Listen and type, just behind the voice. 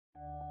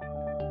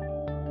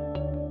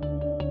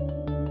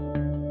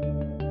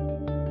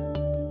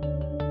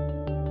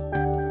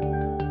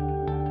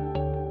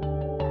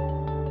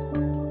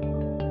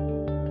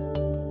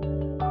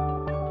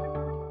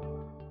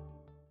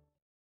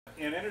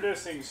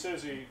listening to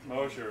Susie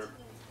Moser,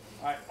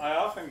 I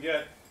often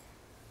get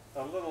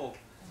a little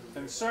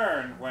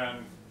concerned when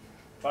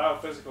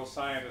biophysical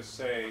scientists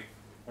say,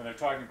 when they're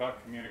talking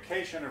about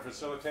communication or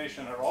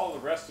facilitation or all the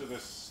rest of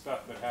this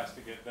stuff that has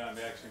to get done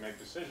to actually make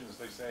decisions,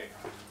 they say,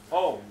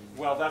 oh,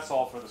 well, that's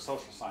all for the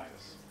social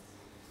scientists.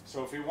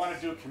 So if we want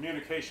to do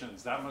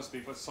communications, that must be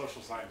what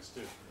social scientists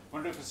do. We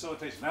want to do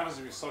facilitation, that must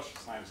be what social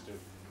scientists do.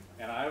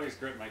 And I always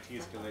grit my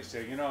teeth because they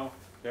say, you know,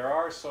 there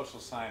are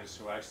social scientists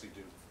who actually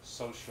do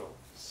social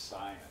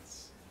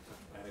science.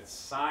 And it's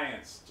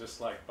science, just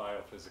like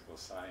biophysical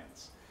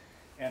science.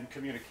 And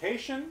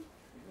communication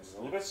is a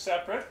little bit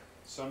separate.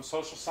 Some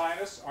social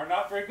scientists are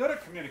not very good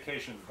at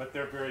communication, but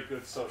they're very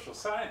good social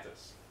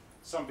scientists.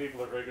 Some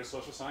people are very good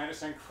social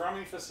scientists and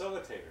crummy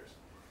facilitators.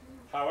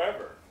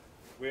 However,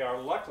 we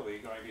are luckily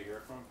going to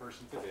hear from a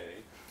person today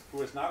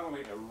who is not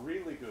only a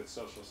really good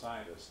social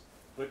scientist,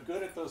 but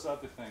good at those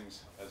other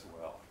things as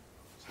well.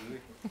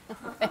 Susie?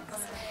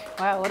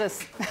 Wow,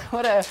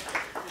 what a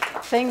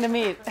thing to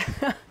meet.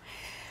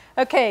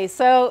 Okay,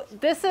 so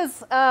this is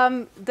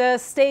the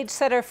stage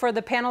setter for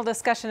the panel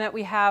discussion that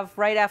we have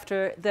right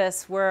after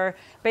this, where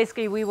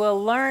basically we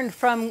will learn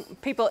from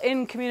people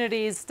in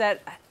communities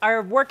that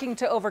are working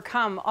to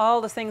overcome all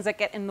the things that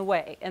get in the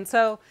way. And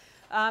so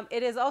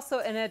it is also,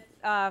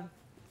 I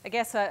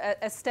guess,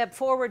 a step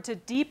forward to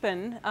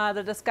deepen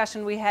the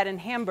discussion we had in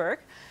Hamburg,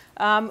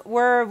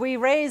 where we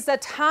raised a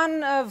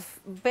ton of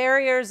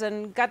barriers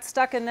and got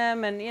stuck in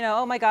them, and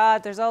oh my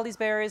God, there's all these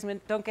barriers and we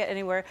don't get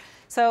anywhere.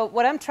 So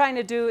what I'm trying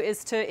to do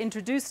is to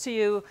introduce to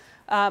you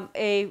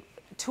a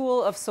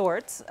tool of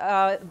sorts,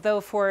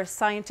 though for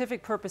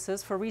scientific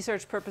purposes, for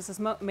research purposes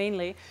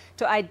mainly,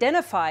 to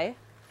identify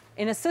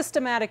in a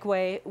systematic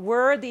way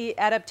where the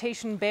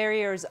adaptation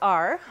barriers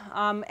are,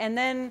 and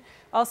then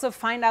also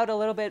find out a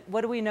little bit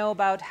what do we know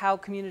about how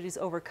communities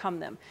overcome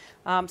them.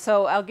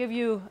 So I'll give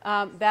you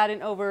that in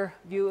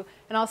overview,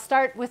 and I'll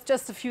start with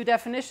just a few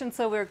definitions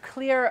so we're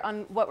clear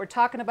on what we're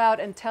talking about,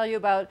 and tell you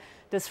about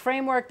this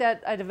framework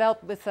that I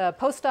developed with a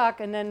postdoc,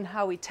 and then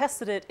how we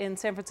tested it in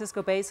San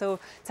Francisco Bay. So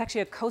it's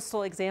actually a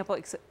coastal example,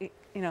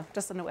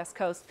 just on the West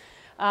Coast.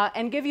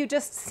 And give you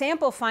just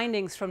sample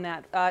findings from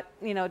that,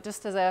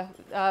 just as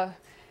a,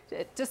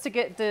 just to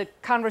get the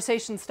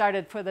conversation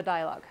started for the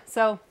dialogue.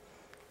 So,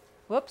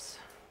 whoops,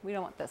 we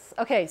don't want this.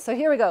 Okay, so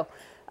here we go.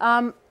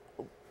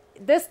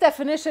 This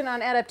definition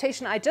on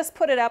adaptation, I just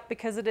put it up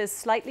because it is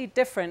slightly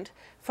different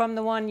from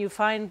the one you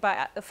find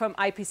from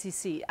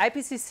IPCC.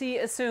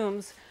 IPCC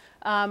assumes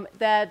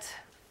that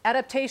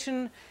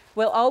adaptation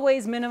will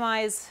always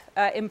minimize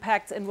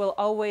impacts and will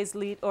always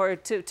lead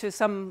to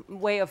some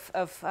way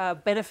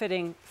of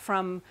benefiting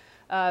from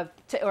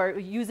or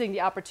using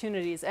the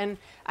opportunities. And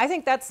I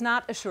think that's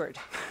not assured.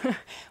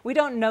 We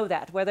don't know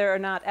that, whether or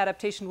not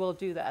adaptation will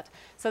do that.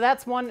 So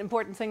that's one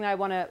important thing that I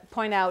want to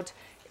point out.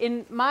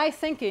 In my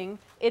thinking,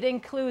 it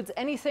includes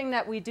anything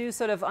that we do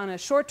sort of on a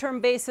short-term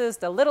basis,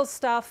 the little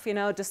stuff,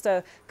 just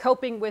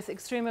coping with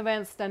extreme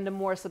events, then the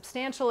more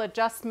substantial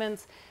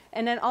adjustments,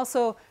 and then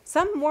also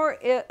some more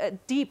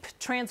deep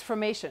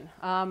transformation,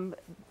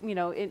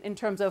 in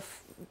terms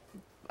of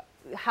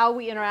how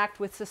we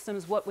interact with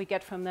systems, what we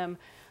get from them,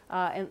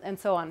 and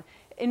so on.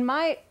 In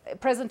my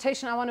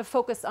presentation, I want to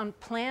focus on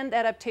planned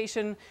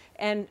adaptation,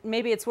 and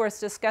maybe it's worth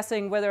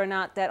discussing whether or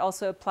not that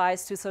also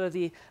applies to sort of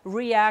the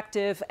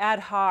reactive, ad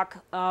hoc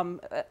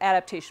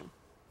adaptation.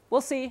 We'll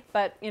see,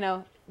 but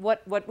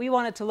what we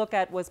wanted to look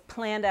at was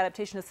planned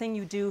adaptation, a thing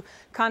you do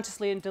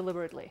consciously and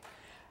deliberately.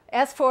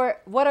 As for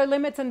what are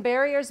limits and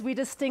barriers, we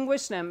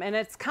distinguish them, and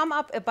it's come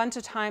up a bunch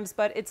of times,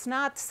 but it's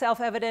not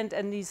self-evident,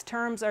 and these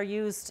terms are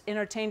used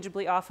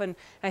interchangeably often,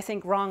 I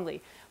think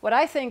wrongly. What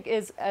I think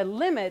is a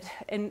limit,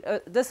 and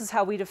this is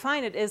how we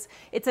define it, is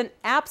it's an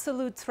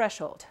absolute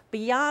threshold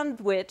beyond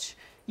which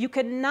you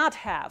cannot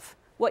have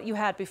what you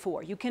had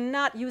before. You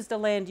cannot use the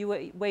land the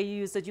way you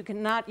used it. You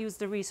cannot use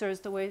the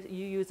resource the way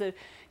you use it.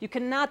 You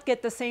cannot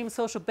get the same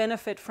social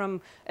benefit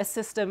from a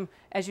system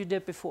as you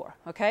did before,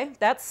 okay?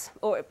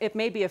 Or it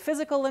may be a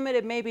physical limit,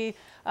 it may be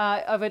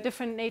of a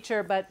different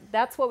nature, but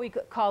that's what we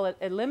call it,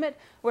 a limit,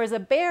 whereas a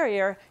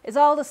barrier is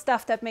all the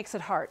stuff that makes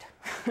it hard.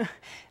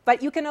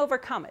 But you can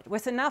overcome it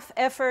with enough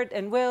effort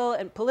and will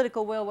and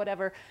political will,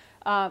 whatever,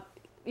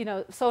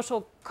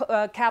 social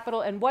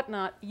capital and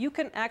whatnot. You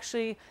can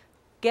actually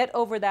get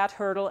over that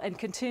hurdle and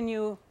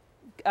continue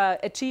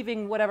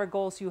achieving whatever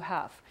goals you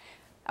have.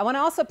 I want to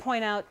also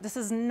point out this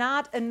is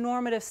not a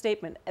normative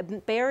statement. A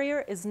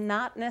barrier is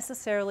not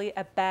necessarily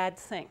a bad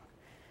thing.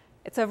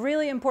 It's a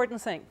really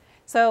important thing.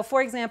 So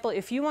for example,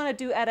 if you want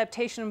to do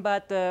adaptation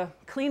but the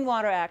Clean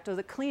Water Act or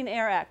the Clean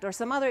Air Act or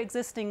some other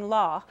existing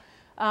law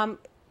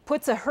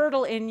puts a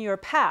hurdle in your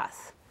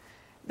path,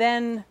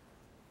 then,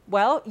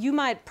 well, you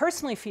might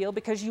personally feel,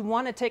 because you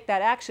want to take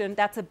that action,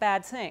 that's a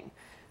bad thing.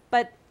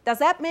 But does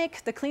that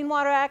make the Clean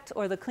Water Act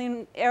or the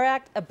Clean Air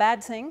Act a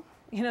bad thing?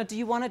 Do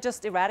you want to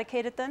just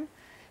eradicate it then?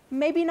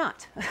 Maybe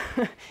not.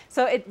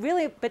 So it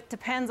really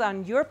depends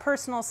on your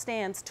personal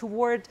stance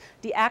toward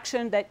the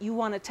action that you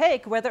want to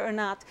take, whether or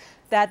not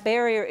that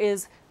barrier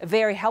is a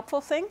very helpful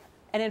thing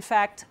And in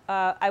fact,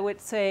 I would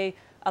say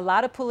a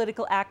lot of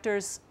political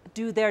actors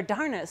do their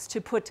darnest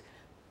to put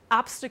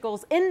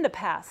obstacles in the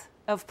path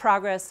of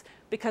progress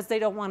because they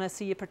don't want to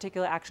see a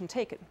particular action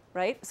taken,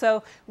 right?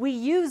 So we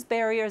use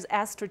barriers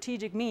as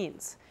strategic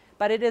means,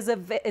 but it is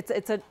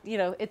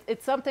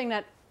it's something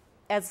that,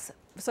 as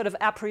sort of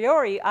a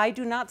priori, I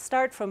do not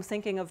start from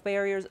thinking of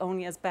barriers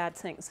only as bad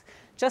things,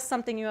 just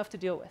something you have to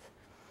deal with.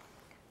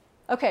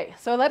 Okay,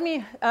 so let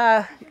me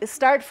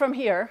start from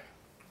here.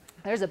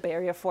 There's a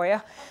barrier for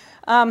you.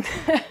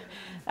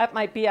 That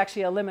might be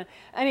actually a limit.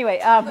 Anyway,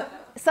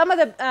 some of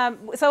the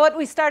so what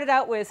we started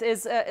out with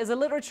is a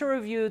literature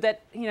review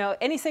that,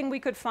 anything we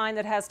could find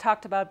that has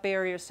talked about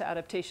barriers to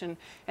adaptation,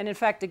 and in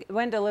fact it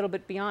went a little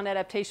bit beyond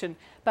adaptation.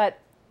 But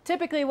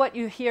typically what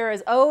you hear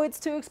is, oh, it's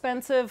too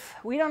expensive,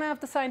 we don't have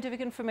the scientific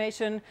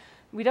information,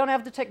 we don't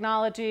have the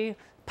technology,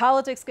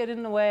 politics get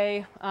in the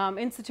way,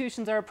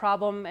 institutions are a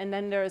problem, and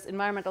then there's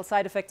environmental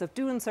side effects of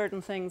doing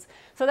certain things.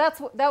 So that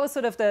was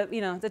sort of the,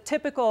 the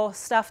typical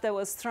stuff that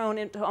was thrown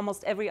into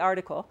almost every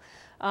article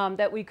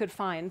that we could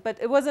find. But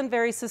it wasn't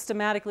very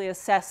systematically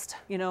assessed,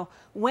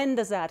 when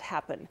does that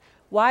happen?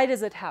 Why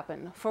does it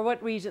happen? For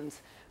what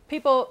reasons?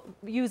 People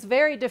use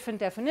very different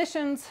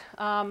definitions.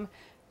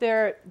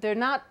 They're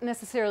not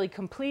necessarily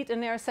complete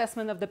in their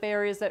assessment of the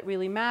barriers that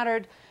really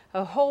mattered.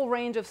 A whole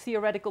range of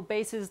theoretical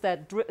bases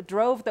that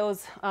drove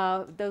those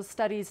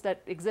studies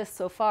that exist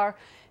so far,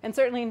 and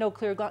certainly no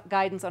clear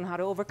guidance on how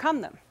to overcome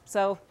them.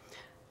 So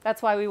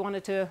that's why we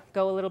wanted to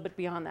go a little bit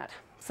beyond that.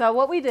 So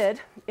what we did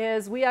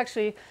is we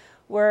actually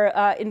were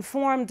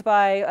informed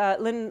by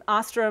Lynn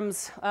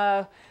Ostrom's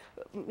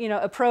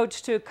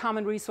approach to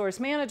common resource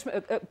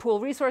management,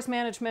 pool resource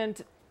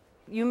management.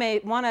 You may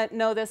want to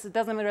know this, it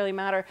doesn't really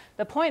matter.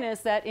 The point is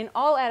that in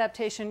all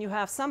adaptation, you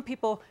have some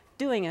people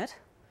doing it.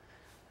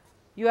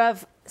 You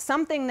have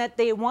something that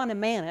they want to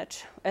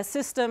manage, a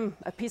system,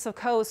 a piece of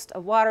coast, a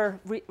water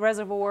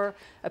reservoir,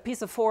 a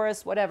piece of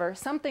forest, whatever,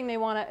 something they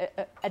want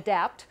to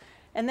adapt,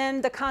 and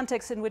then the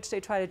context in which they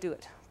try to do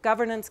it.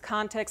 Governance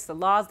context, the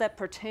laws that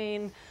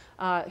pertain,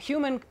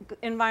 human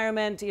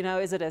environment,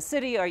 is it a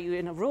city, are you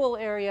in a rural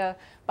area,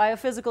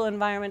 biophysical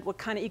environment, what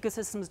kind of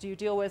ecosystems do you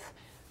deal with?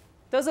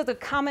 Those are the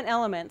common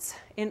elements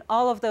in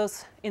all of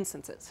those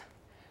instances.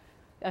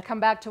 I'll come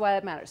back to why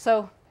that matters.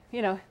 So,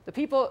 the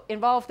people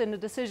involved in the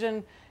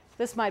decision,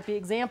 this might be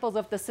examples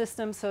of the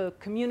system, so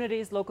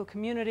communities, local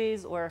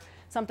communities, or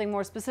something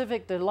more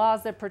specific, the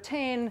laws that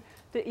pertain,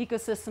 the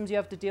ecosystems you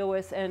have to deal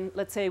with, and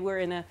let's say we're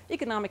in an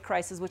economic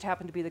crisis, which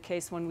happened to be the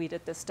case when we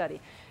did this study.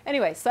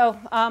 Anyway, so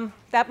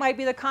that might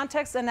be the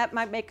context, and that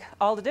might make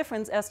all the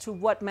difference as to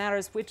what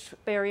matters, which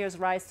barriers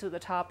rise to the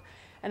top,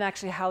 and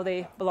actually how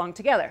they belong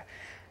together.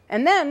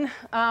 And then,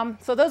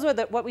 so those were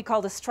what we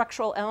call the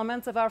structural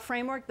elements of our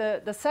framework.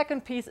 The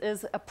second piece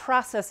is a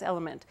process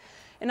element.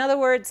 In other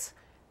words,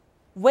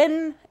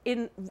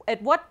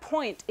 at what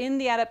point in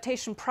the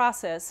adaptation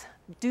process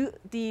do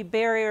the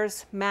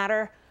barriers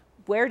matter?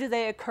 Where do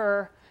they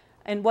occur?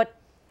 And what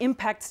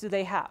impacts do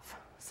they have?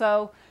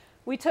 So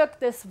we took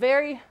this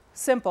very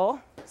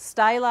simple,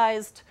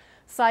 stylized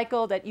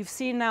cycle that you've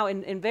seen now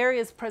in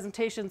various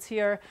presentations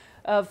here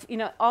of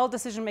all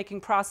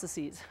decision-making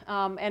processes.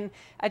 And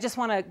I just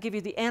want to give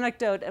you the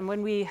anecdote. And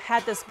when we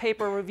had this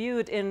paper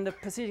reviewed in the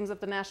Proceedings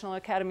of the National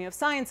Academy of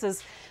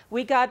Sciences,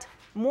 we got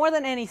more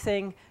than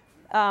anything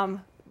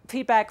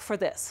feedback for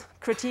this,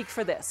 critique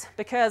for this.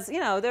 Because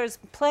there's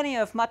plenty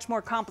of much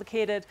more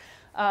complicated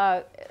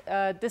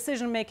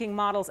decision-making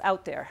models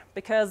out there.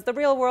 Because the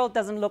real world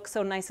doesn't look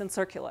so nice and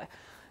circular.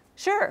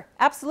 Sure,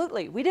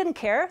 absolutely. We didn't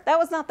care. That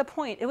was not the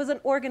point. It was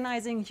an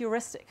organizing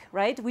heuristic,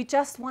 right? We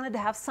just wanted to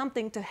have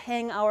something to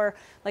hang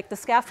like the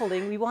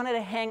scaffolding, we wanted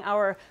to hang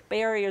our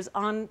barriers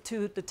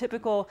onto the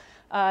typical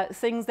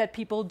things that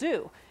people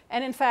do.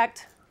 And in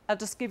fact, I'll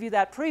just give you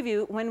that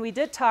preview. When we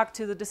did talk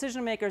to the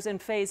decision makers in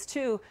phase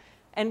 2,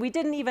 and we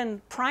didn't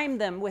even prime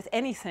them with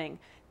anything,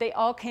 they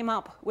all came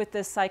up with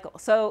this cycle.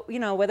 So,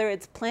 whether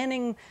it's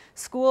planning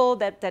school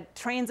that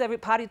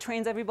potty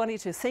trains everybody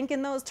to think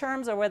in those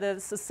terms, or whether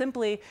this is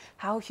simply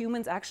how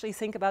humans actually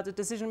think about the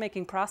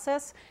decision-making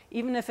process,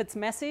 even if it's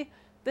messy,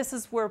 this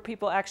is where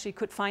people actually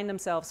could find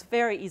themselves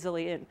very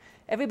easily in.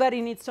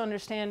 Everybody needs to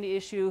understand the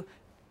issue,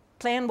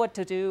 plan what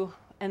to do,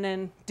 and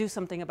then do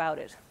something about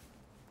it.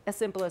 As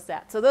simple as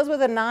that. So those were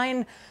the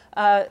 9,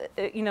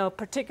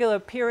 particular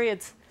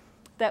periods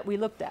that we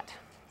looked at.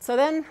 So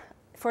then,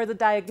 for the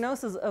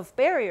diagnosis of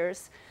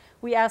barriers,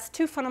 we asked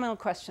 2 fundamental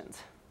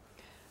questions.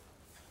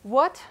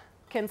 What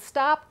can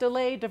stop,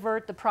 delay,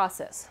 divert the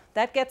process?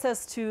 That gets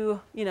us to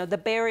the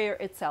barrier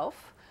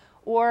itself.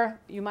 Or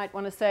you might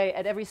want to say,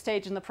 at every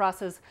stage in the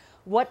process,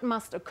 what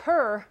must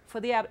occur for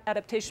the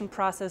adaptation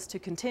process to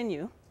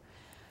continue?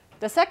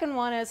 The second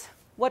one is,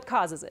 what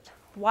causes it?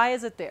 Why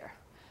is it there?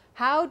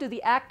 How do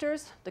the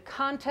actors, the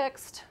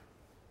context,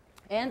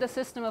 and the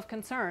system of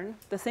concern,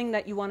 the thing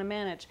that you want to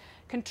manage,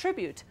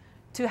 contribute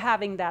to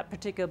having that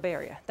particular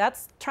barrier?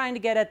 That's trying to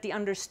get at the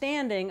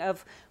understanding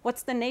of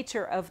what's the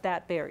nature of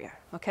that barrier,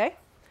 okay?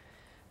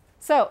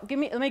 So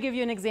let me give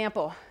you an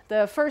example.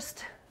 The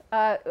first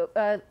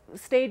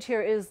stage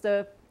here is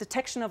the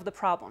detection of the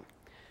problem.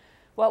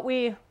 What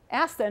we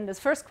asked then, this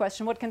first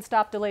question, what can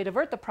stop, delay,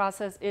 divert the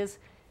process,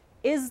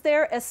 is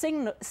there a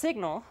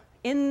signal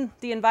in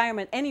the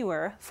environment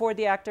anywhere for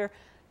the actor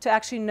to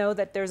actually know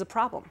that there's a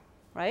problem,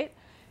 right?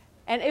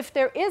 And if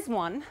there is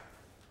one,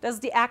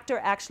 does the actor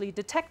actually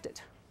detect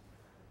it?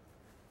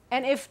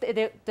 And if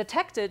they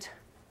detect it,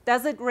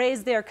 does it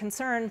raise their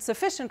concern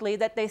sufficiently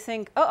that they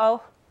think,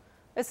 uh-oh,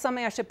 it's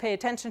something I should pay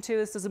attention to,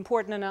 this is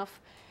important enough?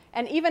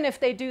 And even if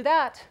they do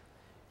that,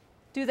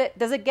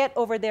 does it get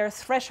over their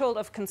threshold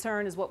of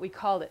concern is what we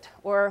call it,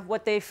 or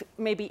what they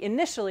maybe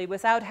initially,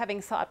 without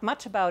having thought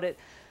much about it,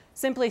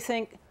 simply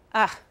think,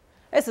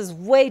 this is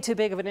way too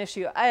big of an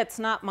issue. It's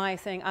not my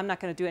thing. I'm not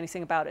going to do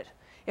anything about it.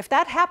 If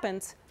that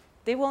happens,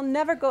 they will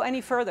never go any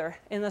further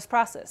in this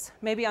process,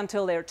 maybe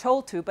until they're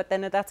told to, but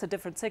then that's a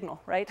different signal,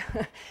 right?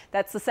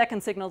 That's the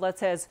second signal that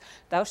says,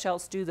 thou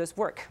shalt do this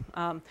work.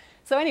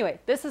 So anyway,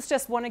 this is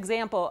just one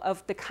example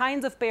of the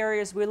kinds of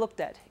barriers we looked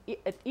at.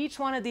 At each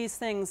one of these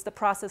things, the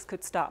process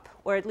could stop,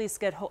 or at least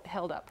get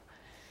held up.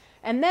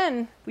 And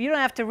then, you don't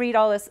have to read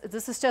all this.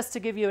 This is just to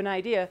give you an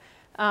idea.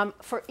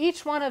 For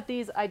each one of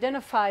these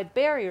identified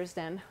barriers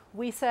then,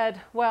 we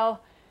said,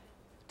 well,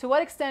 to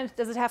what extent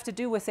does it have to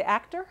do with the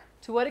actor?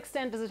 To what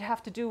extent does it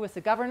have to do with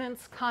the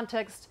governance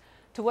context?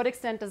 To what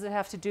extent does it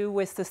have to do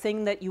with the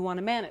thing that you want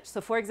to manage?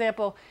 So for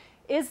example,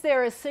 is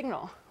there a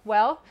signal?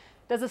 Well,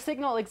 does a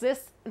signal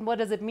exist and what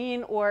does it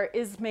mean? Or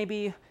is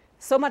maybe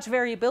so much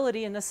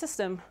variability in the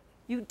system,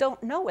 you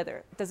don't know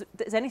whether, is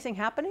anything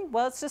happening?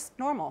 Well, it's just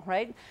normal,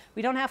 right?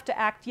 We don't have to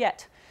act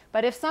yet.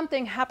 But if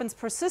something happens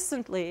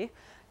persistently,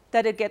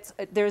 that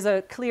there's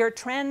a clear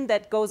trend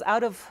that goes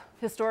out of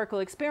historical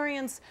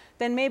experience,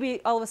 then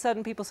maybe all of a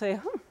sudden people say,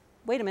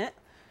 wait a minute.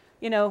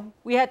 You know,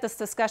 we had this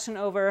discussion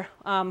over,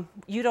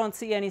 you don't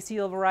see any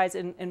sea level rise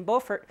in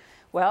Beaufort.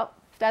 Well,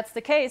 if that's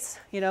the case,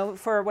 you know,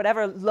 for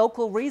whatever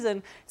local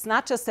reason, it's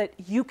not just that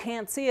you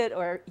can't see it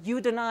or you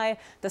deny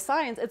the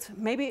science. It's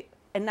maybe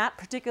in that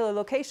particular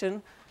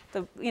location,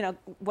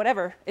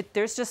 whatever,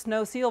 there's just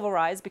no sea level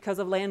rise because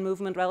of land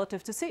movement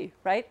relative to sea,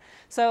 right?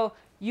 So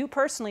you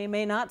personally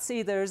may not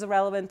see there's a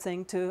relevant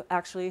thing to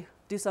actually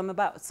do something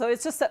about. So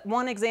it's just that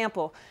one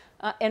example.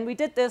 And we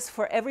did this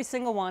for every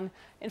single one.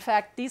 In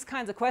fact, these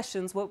kinds of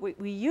questions, what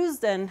we use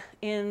then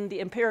in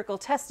the empirical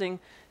testing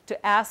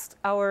to ask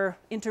our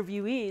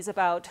interviewees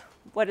about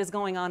what is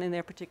going on in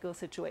their particular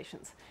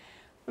situations.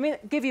 Let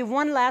me give you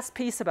one last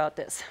piece about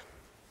this.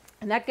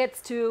 And that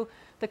gets to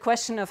the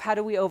question of how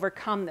do we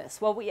overcome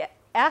this? What we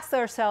asked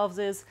ourselves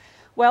is,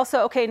 well,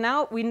 so okay,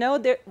 now we know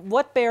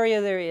what barrier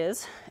there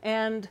is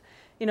and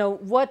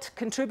what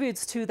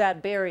contributes to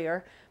that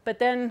barrier, but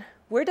then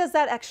where does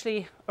that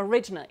actually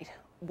originate?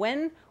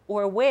 When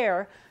or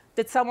where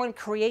did someone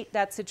create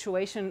that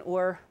situation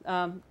or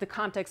the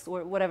context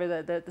or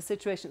whatever the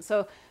situation?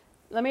 So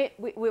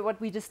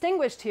what we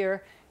distinguished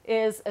here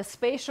is a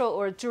spatial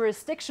or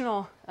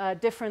jurisdictional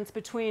difference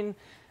between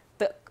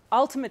the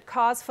ultimate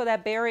cause for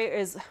that barrier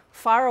is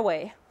far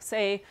away.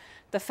 Say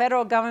the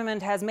federal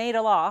government has made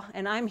a law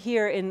and I'm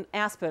here in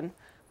Aspen,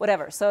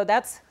 whatever. So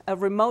that's a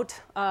remote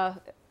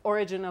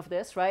origin of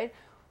this, right?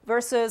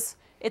 Versus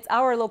it's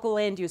our local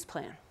land use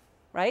plan.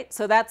 Right?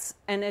 So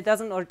and it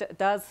doesn't or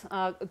does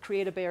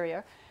create a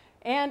barrier.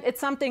 And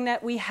it's something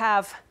that we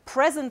have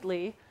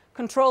presently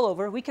control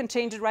over. We can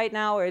change it right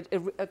now, or it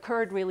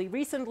occurred really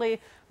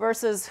recently,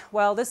 versus,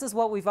 well, this is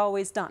what we've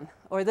always done.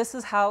 Or this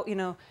is how,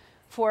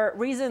 for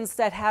reasons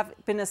that have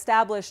been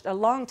established a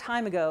long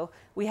time ago,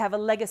 we have a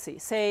legacy.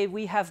 Say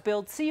we have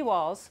built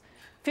seawalls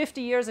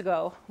 50 years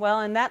ago. Well,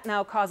 and that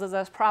now causes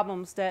us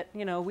problems that,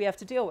 we have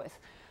to deal with.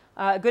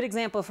 A good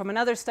example from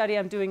another study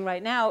I'm doing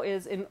right now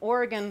is in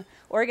Oregon.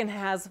 Oregon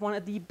has one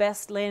of the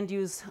best land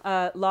use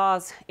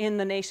laws in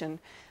the nation.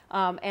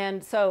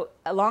 And so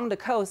along the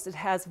coast, it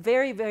has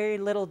very, very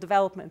little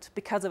development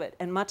because of it.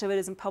 And much of it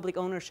is in public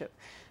ownership.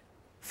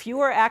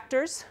 Fewer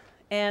actors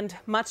and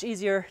much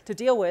easier to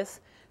deal with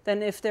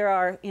than if there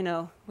are,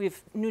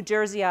 we've New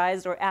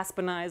Jerseyized or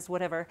Aspenized,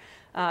 whatever,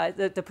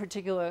 the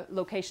particular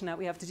location that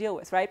we have to deal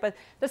with, right? But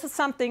this is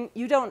something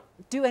you don't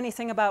do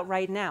anything about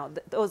right now.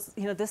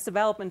 This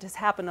development has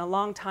happened a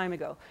long time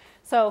ago.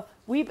 So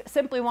we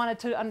simply wanted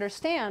to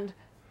understand,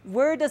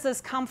 where does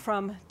this come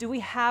from? Do we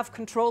have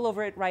control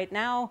over it right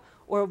now?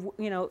 Or,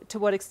 to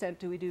what extent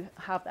do we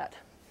have that?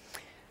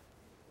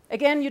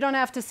 Again, you don't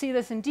have to see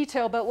this in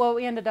detail, but what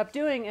we ended up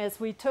doing is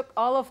we took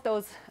all of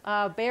those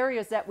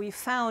barriers that we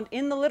found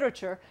in the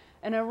literature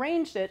and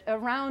arranged it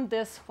around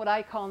this, what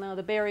I call now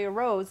the barrier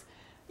rows,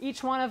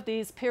 each one of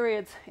these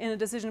periods in a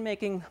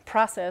decision-making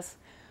process,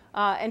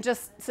 and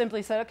just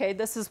simply said, okay,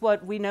 this is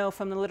what we know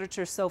from the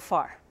literature so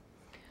far.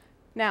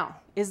 Now,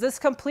 is this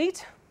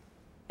complete?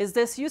 Is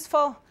this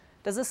useful?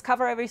 Does this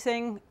cover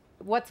everything?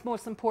 What's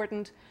most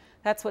important?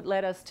 That's what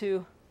led us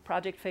to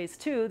Project Phase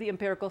 2, the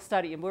empirical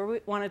study, and where we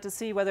wanted to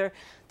see whether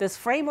this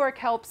framework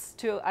helps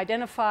to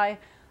identify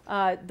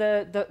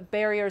the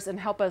barriers and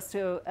help us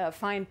to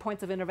find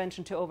points of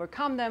intervention to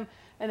overcome them,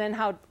 and then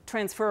how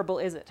transferable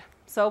is it.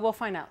 So we'll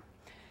find out.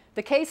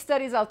 The case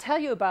studies I'll tell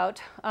you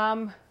about,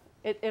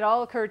 it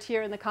all occurred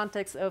here in the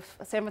context of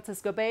San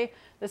Francisco Bay.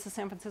 This is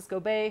San Francisco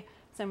Bay.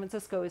 San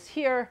Francisco is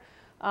here.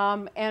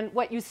 And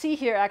what you see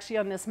here actually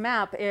on this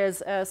map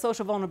is a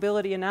social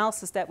vulnerability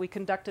analysis that we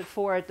conducted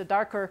for it. The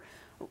darker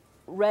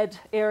red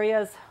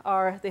areas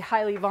are the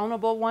highly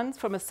vulnerable ones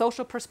from a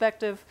social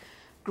perspective.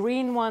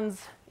 Green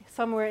ones,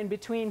 somewhere in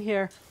between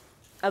here,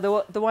 are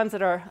the ones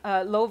that are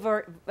low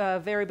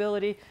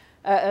variability,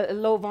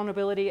 low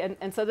vulnerability.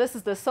 And so this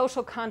is the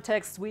social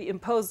context. We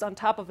imposed on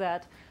top of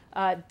that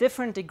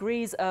different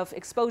degrees of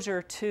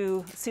exposure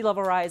to sea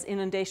level rise,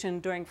 inundation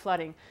during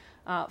flooding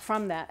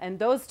from that. And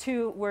those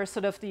two were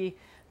sort of the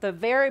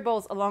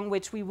variables along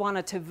which we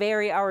wanted to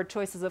vary our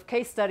choices of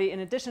case study. In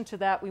addition to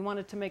that, we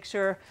wanted to make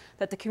sure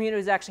that the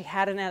communities actually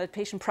had an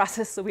adaptation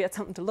process, so we had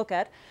something to look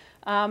at.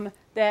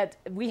 That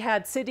we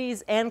had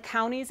cities and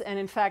counties, and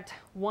in fact,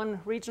 one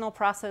regional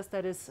process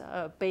that is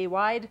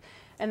bay-wide,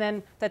 and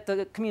then that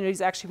the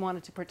communities actually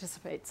wanted to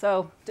participate.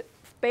 So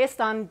based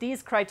on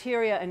these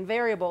criteria and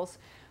variables,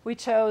 we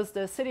chose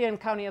the city and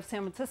county of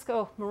San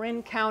Francisco,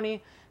 Marin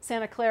County,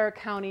 Santa Clara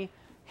County,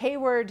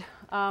 Hayward.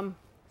 San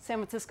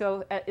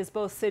Francisco is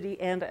both city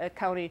and a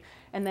county,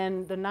 and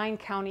then the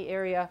 9-county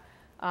area,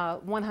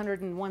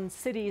 101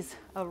 cities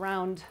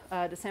around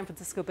the San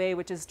Francisco Bay,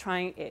 which is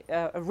trying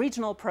a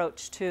regional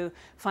approach to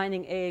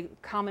finding a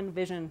common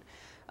vision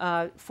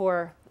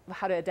for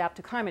how to adapt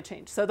to climate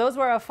change. So those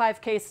were our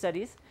 5 case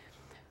studies.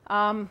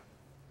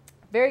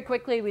 Very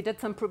quickly, we did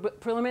some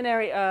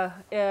preliminary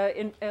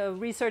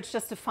research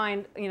just to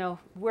find,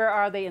 where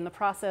are they in the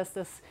process,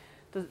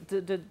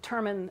 to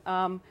determine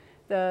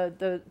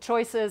the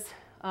choices.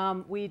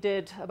 We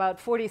did about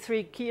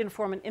 43 key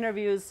informant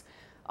interviews,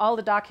 all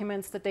the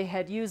documents that they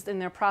had used in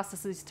their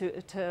processes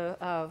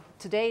to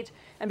date.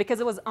 And because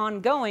it was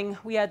ongoing,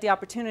 we had the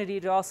opportunity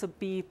to also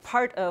be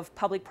part of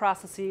public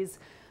processes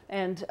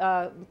and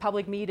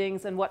public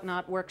meetings and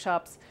whatnot,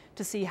 workshops,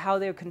 to see how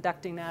they're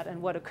conducting that and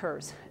what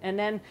occurs. And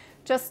then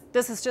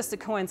this is just a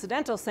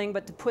coincidental thing,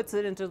 but to put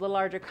it into the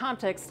larger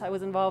context, I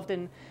was involved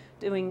in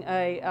doing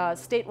a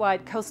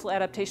statewide coastal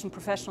adaptation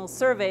professional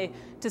survey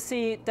to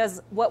see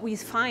does what we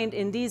find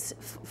in these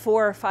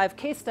 4 or 5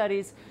 case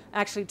studies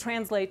actually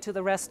translate to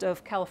the rest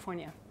of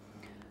California.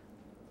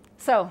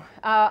 So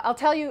I'll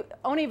tell you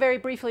only very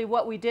briefly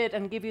what we did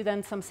and give you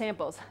then some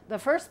samples. The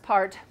first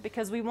part,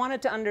 because we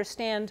wanted to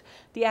understand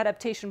the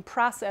adaptation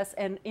process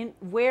and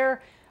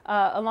where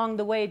along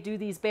the way do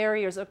these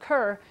barriers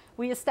occur,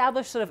 we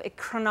established sort of a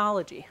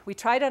chronology. We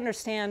try to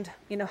understand,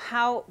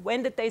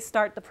 when did they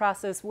start the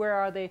process, where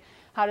are they,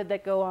 how did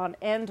that go on,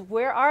 and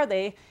where are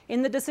they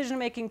in the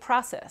decision-making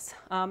process.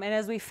 And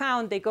as we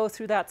found, they go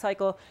through that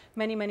cycle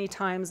many, many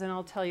times, and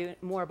I'll tell you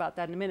more about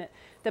that in a minute.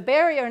 The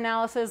barrier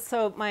analysis,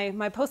 so my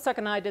postdoc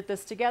and I did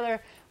this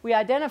together. We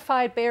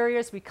identified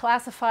barriers, we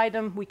classified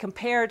them, we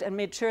compared and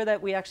made sure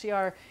that we actually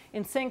are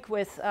in sync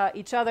with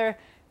each other.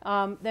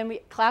 Then we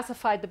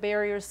classified the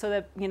barriers so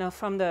that,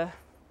 from the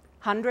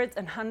hundreds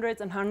and hundreds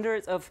and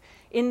hundreds of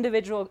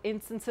individual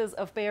instances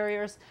of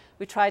barriers,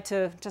 we tried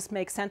to just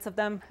make sense of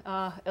them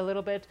a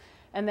little bit.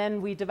 And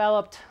then we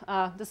developed,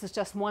 this is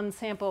just one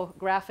sample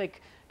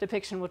graphic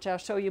depiction, which I'll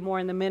show you more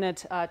in a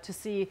minute, to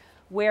see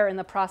where in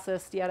the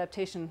process the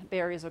adaptation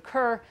barriers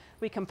occur.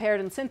 We compared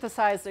and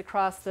synthesized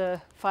across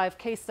the 5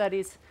 case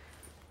studies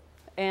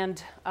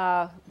and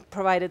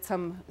provided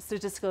some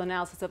statistical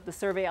analysis of the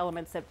survey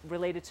elements that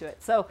related to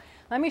it. So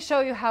let me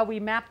show you how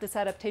we mapped this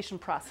adaptation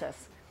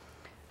process.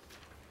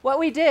 What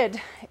we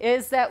did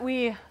is that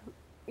we,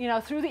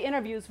 through the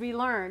interviews, we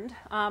learned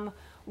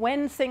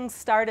when things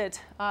started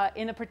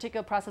in a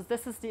particular process.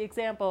 This is the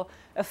example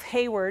of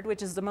Hayward,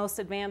 which is the most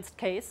advanced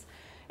case.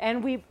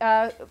 And we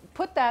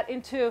put that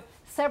into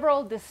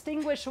several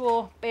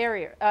distinguishable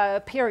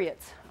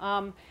periods.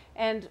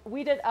 And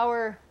we did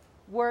our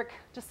work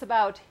just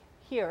about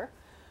here.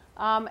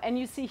 And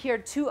you see here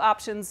 2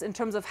 options in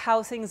terms of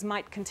how things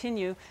might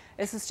continue.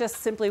 This is just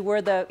simply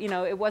where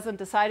it wasn't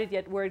decided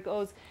yet where it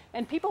goes.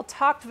 And people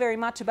talked very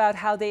much about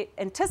how they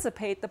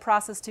anticipate the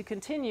process to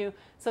continue.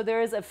 So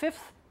there is a 5th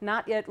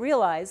not yet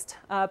realized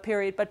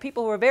period, but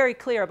people were very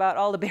clear about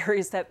all the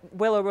barriers that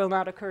will or will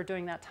not occur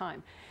during that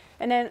time.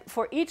 And then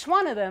for each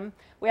one of them,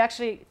 we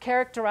actually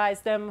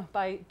characterized them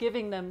by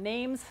giving them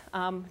names,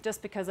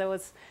 just because it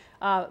was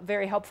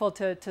very helpful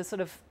to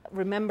sort of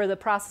remember the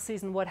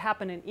processes and what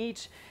happened in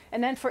each.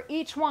 And then for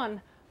each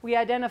one, we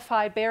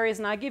identified barriers,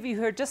 and I give you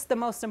here just the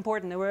most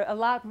important. There were a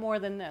lot more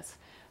than this.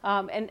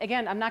 And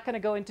again, I'm not going to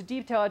go into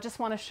detail. I just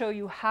want to show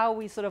you how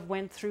we sort of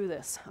went through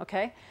this,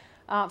 okay?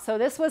 So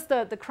this was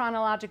the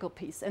chronological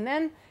piece. And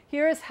then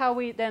here is how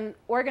we then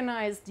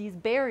organized these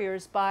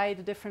barriers by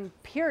the different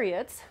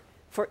periods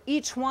for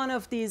each one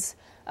of these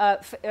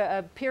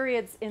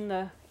periods in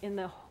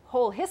the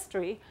whole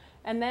history,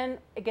 and then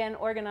again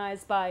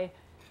organized by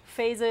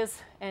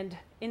phases and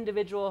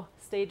individual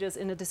stages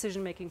in the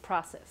decision-making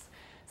process.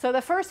 So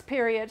the first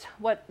period,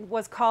 what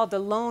was called the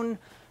lone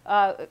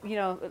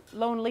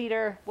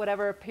leader,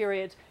 whatever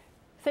period,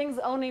 things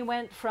only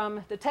went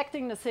from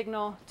detecting the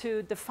signal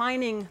to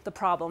defining the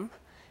problem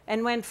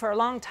and went for a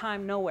long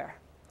time nowhere.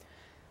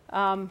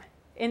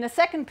 In the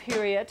second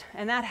period,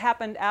 and that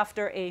happened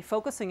after a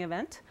focusing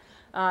event,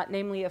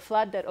 namely a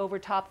flood that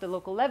overtopped the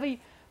local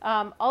levee,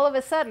 all of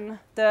a sudden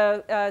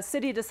the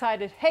city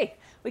decided, hey,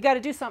 we got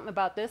to do something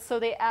about this. So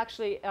they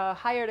actually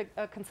hired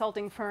a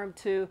consulting firm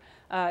to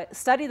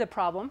study the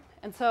problem.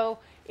 And so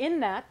in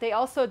that, they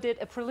also did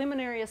a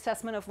preliminary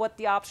assessment of what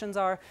the options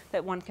are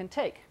that one can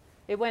take.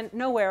 It went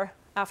nowhere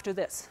after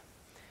this.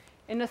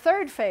 In the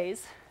third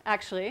phase,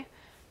 actually,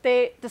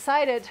 they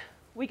decided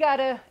we got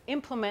to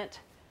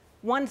implement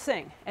one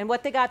thing. And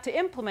what they got to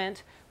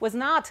implement was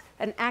not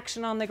an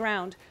action on the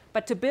ground,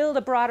 but to build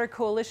a broader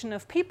coalition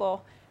of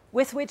people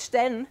with which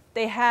then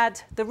they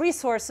had the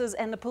resources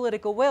and the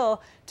political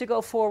will to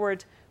go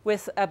forward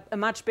with a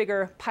much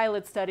bigger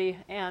pilot study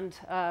and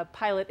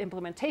pilot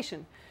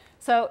implementation.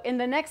 So in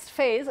the next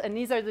phase, and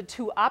these are the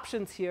two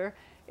options here,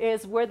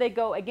 is where they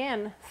go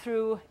again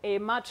through a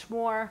much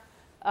more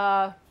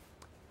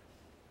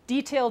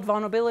detailed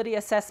vulnerability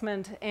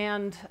assessment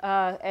and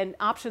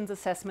options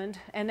assessment.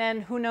 And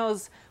then who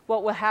knows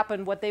what will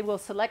happen, what they will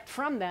select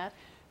from that,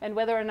 and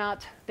whether or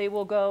not they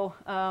will go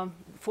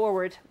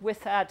forward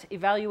with that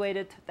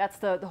evaluated. That's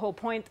the whole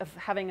point of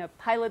having a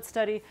pilot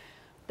study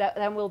that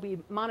then will be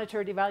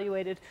monitored,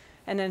 evaluated,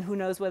 and then who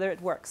knows whether it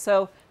works.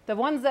 So the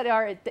ones that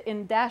are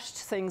in dashed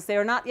things, they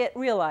are not yet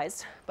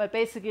realized, but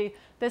basically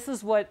this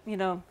is what,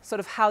 sort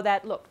of how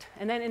that looked.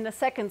 And then in the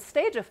second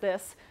stage of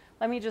this,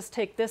 let me just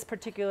take this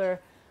particular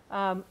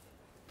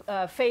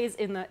phase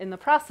in the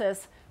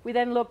process. We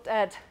then looked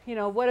at,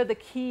 what are the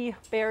key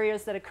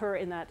barriers that occur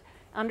in that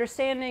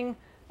understanding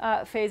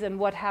phase and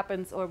what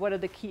happens, or what are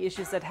the key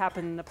issues that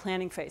happen in the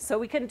planning phase. So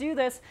we can do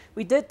this.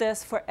 We did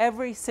this for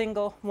every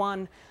single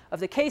one of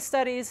the case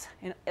studies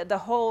in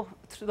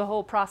through the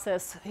whole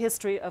process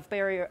history of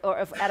barrier or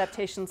of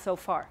adaptation so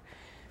far.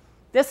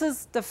 This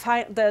is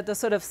the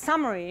sort of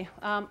summary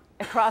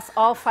across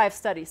all 5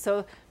 studies.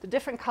 So the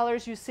different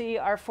colors you see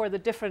are for the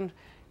different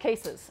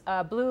cases.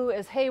 Blue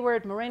is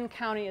Hayward, Marin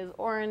County is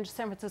orange,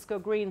 San Francisco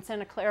green,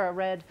 Santa Clara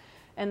red,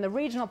 and the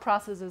regional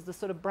process is the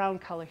sort of brown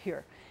color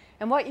here.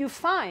 And what you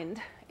find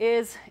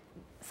is,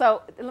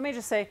 so let me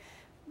just say,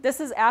 this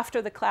is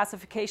after the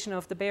classification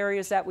of the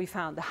barriers that we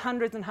found, the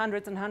hundreds and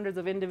hundreds and hundreds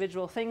of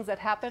individual things that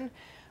happened.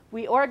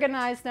 We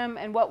organized them,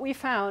 and what we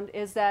found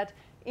is that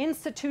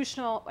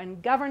institutional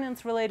and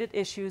governance-related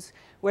issues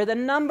were the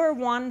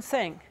 #1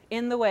 thing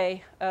in the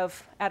way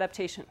of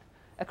adaptation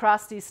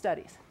across these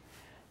studies.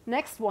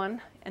 Next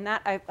one, and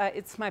that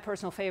it's my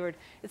personal favorite,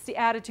 it's the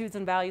attitudes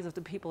and values of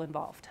the people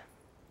involved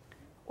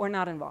or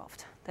not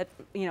involved that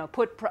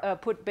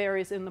put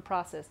barriers in the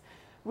process.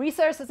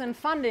 Resources and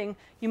funding,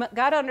 you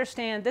got to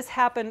understand this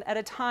happened at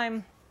a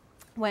time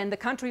when the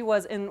country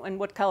was in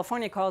what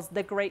California calls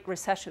the Great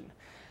Recession.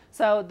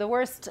 So the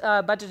worst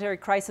budgetary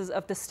crisis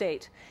of the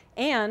state.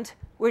 And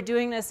we're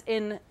doing this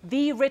in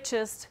the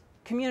richest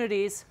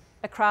communities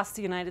across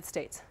the United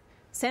States.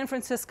 San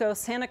Francisco,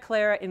 Santa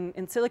Clara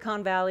in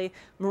Silicon Valley,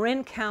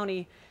 Marin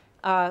County,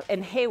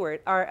 and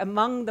Hayward are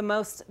among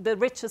the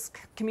richest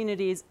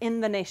communities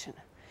in the nation.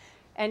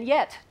 And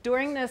yet,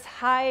 during this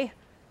high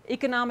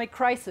economic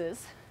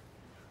crisis,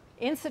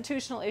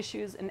 institutional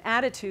issues and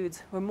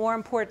attitudes were more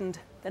important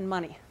than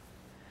money.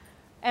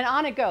 And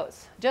on it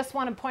goes. Just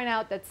want to point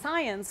out that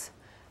science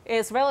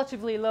is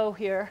relatively low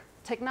here.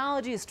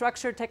 Technology,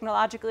 structure,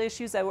 technological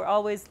issues that were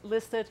always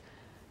listed,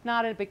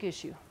 not a big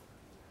issue.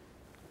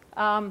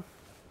 Let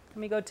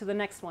me go to the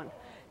next one.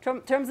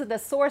 In terms of the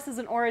sources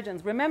and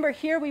origins, remember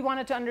here we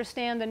wanted to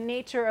understand the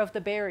nature of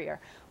the barrier.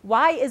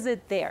 Why is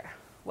it there?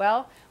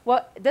 Well,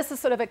 this is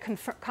sort of a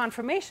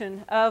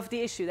confirmation of the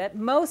issue that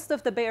most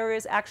of the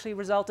barriers actually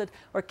resulted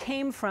or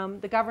came from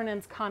the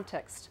governance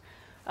context,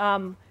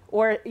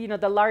 or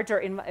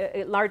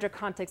the larger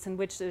context in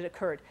which it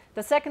occurred.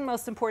 The second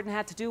most important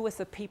had to do with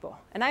the people,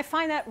 and I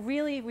find that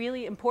really,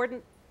 really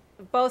important,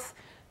 both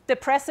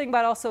depressing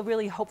but also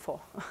really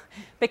hopeful,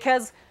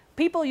 because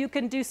people you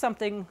can do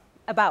something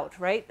about,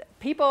 right?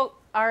 People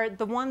are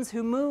the ones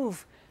who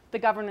move the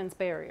governance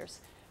barriers.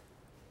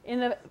 In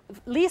the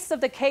least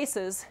of the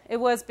cases, it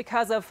was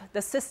because of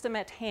the system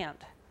at hand,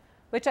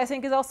 which I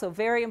think is also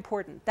very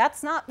important.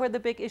 That's not where the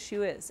big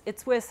issue is.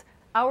 It's with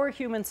our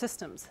human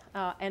systems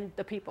and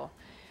the people.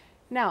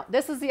 Now,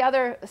 this is the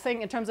other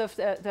thing in terms of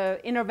the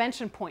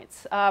intervention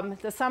points,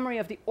 the summary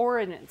of the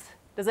ordinance.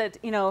 Does it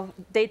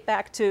date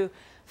back to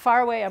far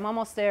away, I'm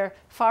almost there,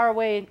 far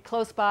away,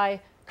 close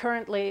by,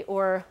 currently,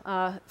 or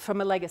from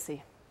a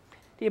legacy?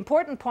 The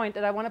important point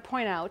that I want to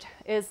point out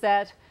is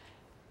that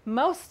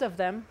most of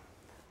them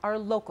are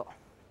local.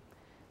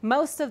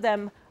 Most of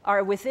them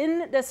are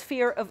within the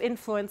sphere of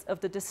influence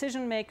of the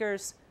decision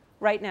makers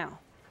right now.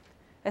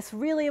 That's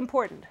really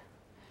important.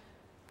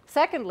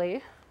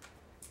 Secondly,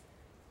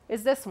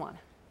 is this one.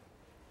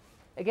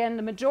 Again,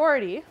 the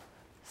majority,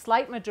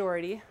 slight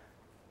majority,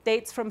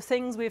 dates from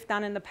things we've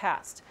done in the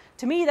past.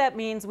 To me, that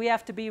means we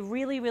have to be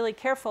really, really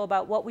careful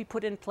about what we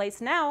put in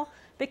place now,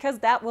 because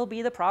that will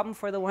be the problem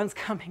for the ones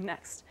coming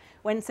next,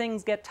 when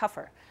things get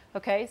tougher.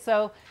 Okay,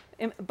 so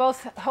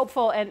both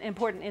hopeful and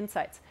important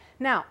insights.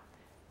 Now,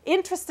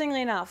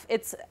 interestingly enough,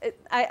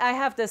 I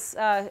have this,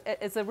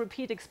 it's a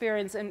repeat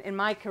experience in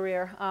my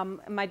career.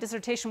 My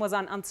dissertation was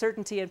on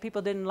uncertainty, and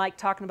people didn't like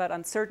talking about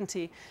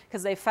uncertainty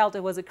because they felt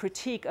it was a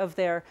critique of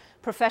their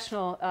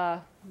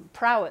professional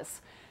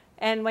prowess.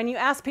 And when you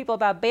ask people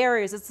about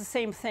barriers, it's the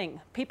same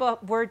thing. People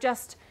were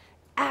just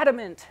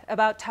adamant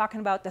about talking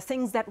about the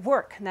things that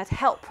work and that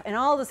help and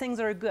all the things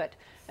that are good.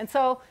 And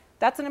so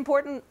that's an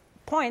important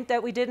point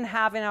that we didn't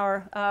have in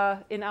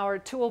our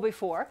tool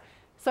before.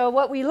 So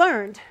what we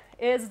learned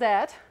is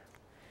that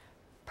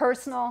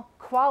personal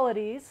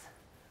qualities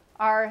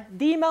are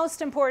the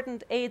most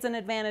important aids and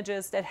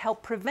advantages that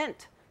help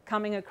prevent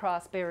coming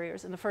across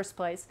barriers in the first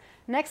place.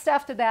 Next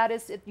after that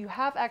is that you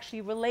have actually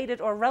related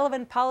or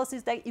relevant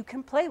policies that you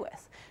can play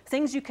with,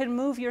 things you can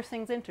move your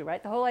things into,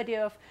 right? The whole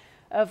idea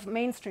of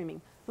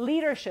mainstreaming.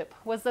 Leadership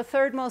was the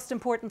third most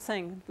important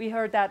thing. We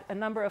heard that a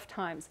number of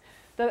times.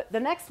 The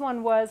next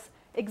one was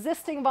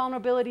existing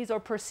vulnerabilities or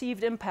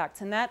perceived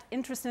impacts. And that,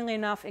 interestingly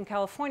enough, in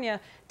California,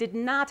 did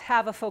not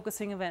have a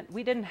focusing event.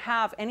 We didn't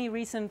have any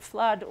recent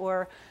flood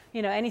or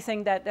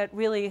anything that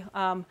really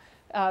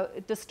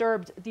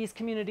disturbed these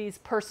communities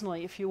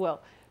personally, if you will.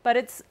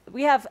 But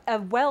we have a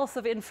wealth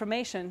of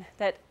information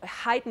that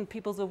heightened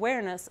people's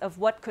awareness of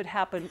what could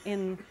happen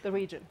in the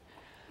region.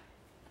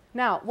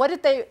 Now, what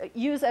did they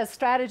use as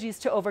strategies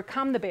to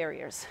overcome the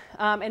barriers?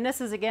 And this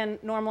is, again,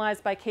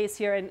 normalized by case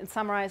here and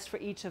summarized for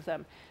each of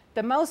them.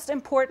 The most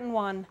important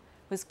one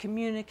was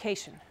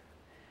communication.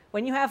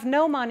 When you have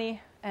no money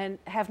and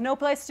have no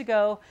place to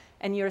go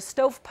and you're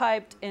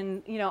stovepiped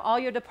in all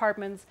your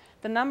departments,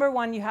 the number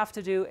one you have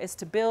to do is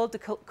to build the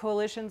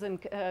coalitions and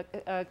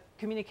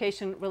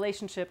communication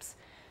relationships.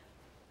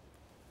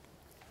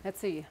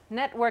 Let's see,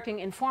 networking,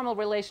 informal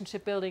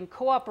relationship building,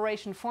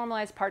 cooperation,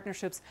 formalized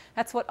partnerships.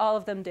 That's what all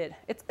of them did.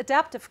 It's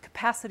adaptive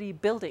capacity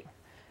building.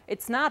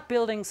 It's not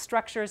building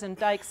structures and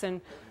dikes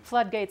and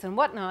floodgates and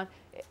whatnot,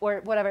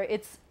 or whatever.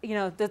 It's,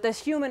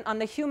 the human, on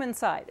the human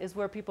side is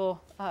where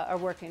people are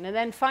working. And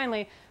then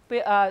finally,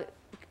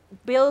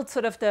 build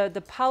sort of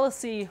the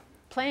policy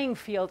playing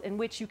field in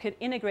which you can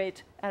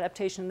integrate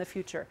adaptation in the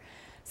future.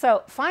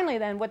 So finally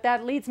then, what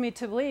that leads me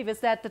to believe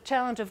is that the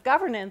challenge of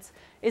governance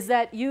is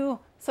that you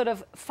sort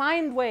of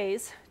find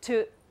ways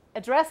to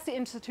address the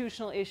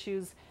institutional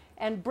issues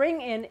and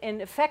bring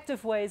in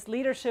effective ways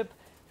leadership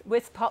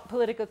with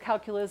political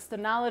calculus, the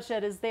knowledge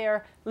that is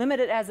there,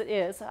 limited as it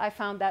is. I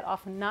found that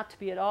often not to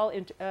be at all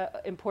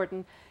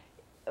important.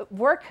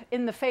 Work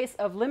in the face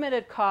of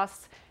limited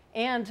costs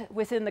and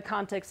within the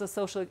context of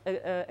social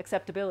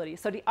acceptability.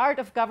 So the art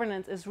of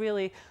governance is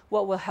really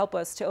what will help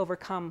us to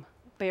overcome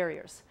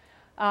barriers.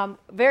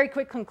 Very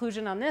quick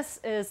conclusion on this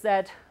is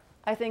that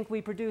I think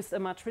we produced a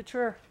much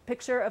richer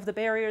picture of the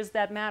barriers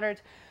that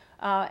mattered,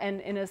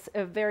 and in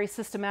a very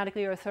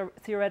systematically or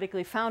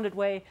theoretically founded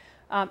way.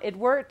 It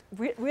worked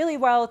really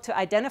well to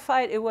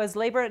identify it. It was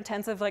labor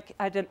intensive, like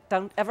I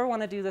don't ever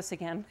want to do this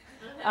again.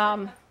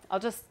 I'll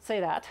just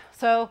say that.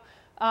 So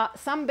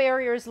some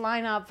barriers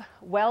line up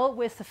well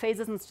with the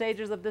phases and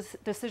stages of this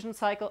decision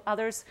cycle.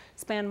 Others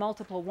span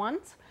multiple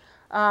ones.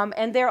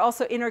 And they're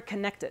also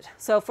interconnected.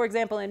 So for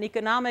example, an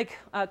economic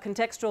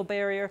contextual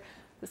barrier,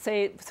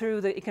 say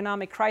through the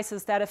economic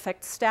crisis, that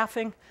affects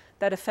staffing,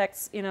 that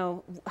affects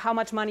how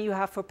much money you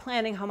have for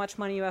planning, how much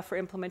money you have for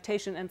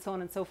implementation, and so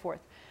on and so forth.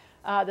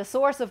 The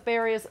source of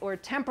barriers or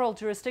temporal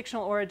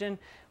jurisdictional origin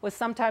was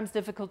sometimes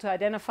difficult to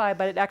identify,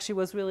 but it actually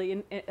was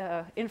really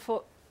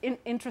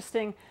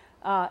interesting.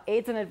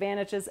 Aids and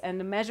advantages and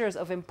the measures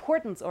of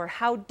importance or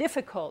how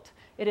difficult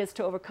it is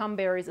to overcome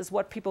barriers is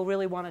what people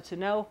really wanted to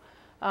know.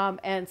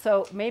 And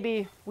so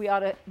maybe we ought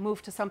to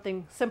move to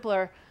something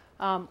simpler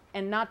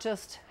and not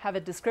just have a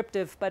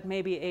descriptive, but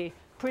maybe a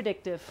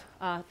predictive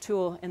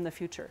tool in the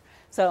future.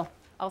 So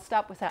I'll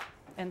stop with that.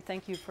 And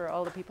thank you for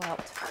all the people who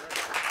helped.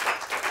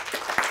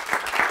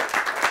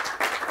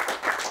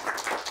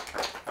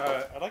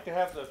 I'd like to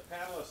have the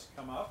panelists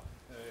come up,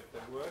 if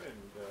they would,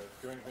 and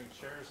join the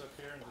chairs up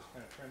here and just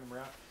kind of turn them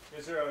around.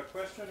 Is there a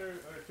question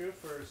or two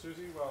for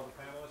Susie while the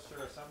panelists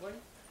are assembling?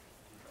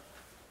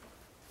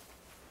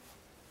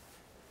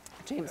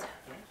 James.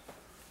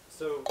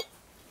 So,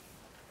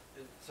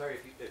 sorry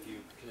if you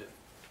kind of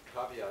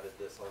caveated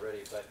this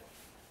already, but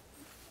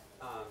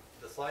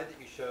the slide that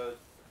you showed,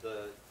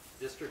 the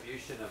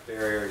distribution of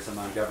barriers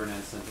among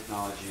governance and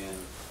technology and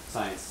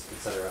science,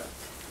 etc.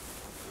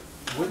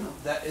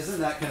 Isn't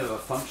that kind of a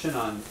function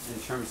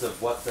in terms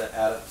of what the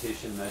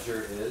adaptation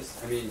measure is?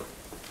 I mean,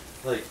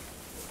 like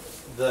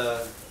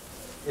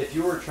if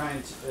you were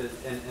trying to,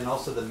 and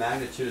also the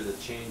magnitude of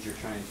the change you're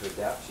trying to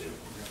adapt to,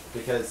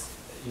 because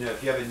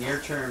if you have a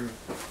near-term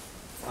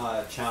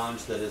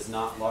challenge that is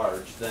not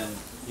large, then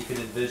you can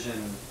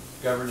envision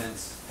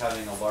governance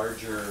having a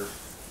larger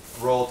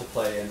role to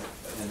play in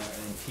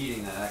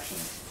impeding that action.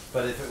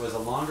 But if it was a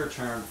longer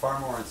term, far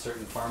more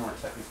uncertain, far more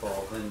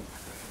technical, then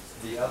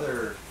the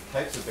other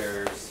types of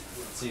barriers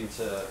seem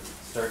to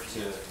start to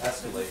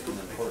escalate in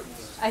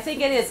importance. I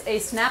think it is a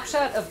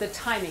snapshot of the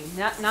timing,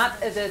 not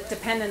the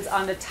dependence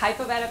on the type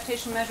of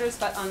adaptation measures,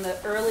 but on the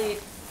early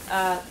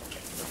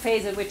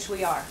phase at which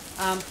we are.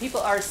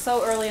 People are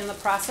so early in the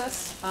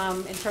process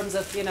in terms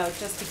of,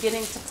 just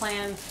beginning to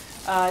plan,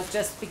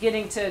 just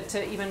beginning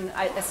to even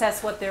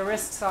assess what their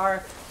risks are,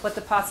 what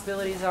the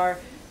possibilities are.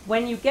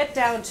 When you get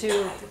down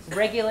to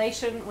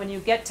regulation, when you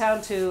get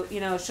down to,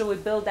 should we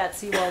build that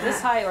seawall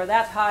this high or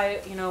that high,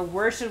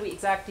 where should we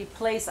exactly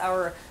place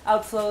our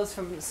outflows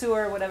from the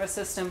sewer, whatever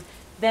system,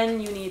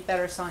 then you need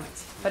better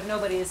science. But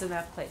nobody is in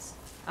that place.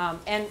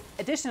 And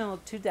additional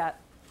to that,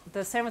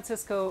 the San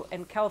Francisco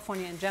and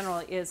California in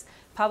general is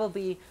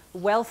probably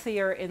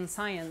wealthier in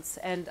science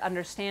and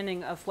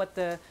understanding of what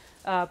the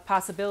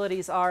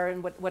possibilities are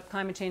and what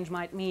climate change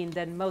might mean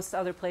than most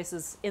other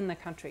places in the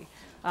country.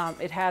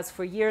 It has,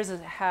 for years,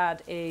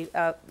 had a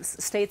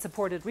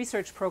state-supported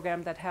research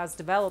program that has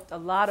developed a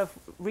lot of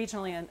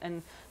regionally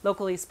and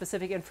locally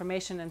specific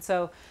information. And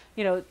so,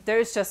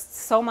 there's just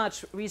so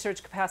much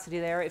research capacity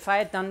there. If I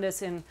had done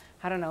this in,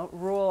 I don't know,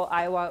 rural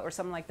Iowa or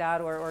something like that,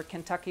 or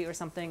Kentucky or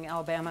something,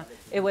 Alabama,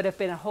 it would have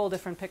been a whole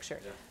different picture.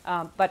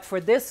 Yeah. But for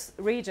this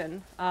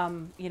region,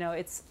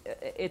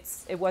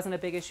 it wasn't a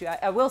big issue.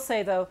 I will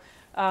say, though,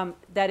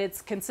 that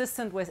it's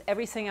consistent with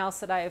everything else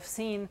that I have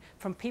seen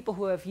from people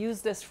who have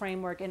used this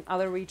framework in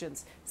other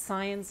regions.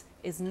 Science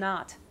is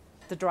not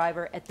the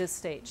driver at this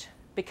stage,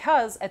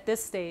 because at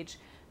this stage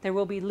there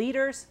will be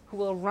leaders who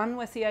will run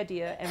with the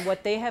idea, and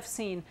what they have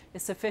seen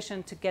is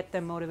sufficient to get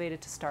them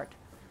motivated to start.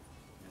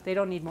 They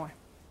don't need more,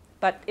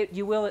 but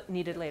you will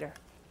need it later.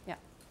 Yeah.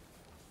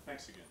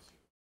 Thanks again.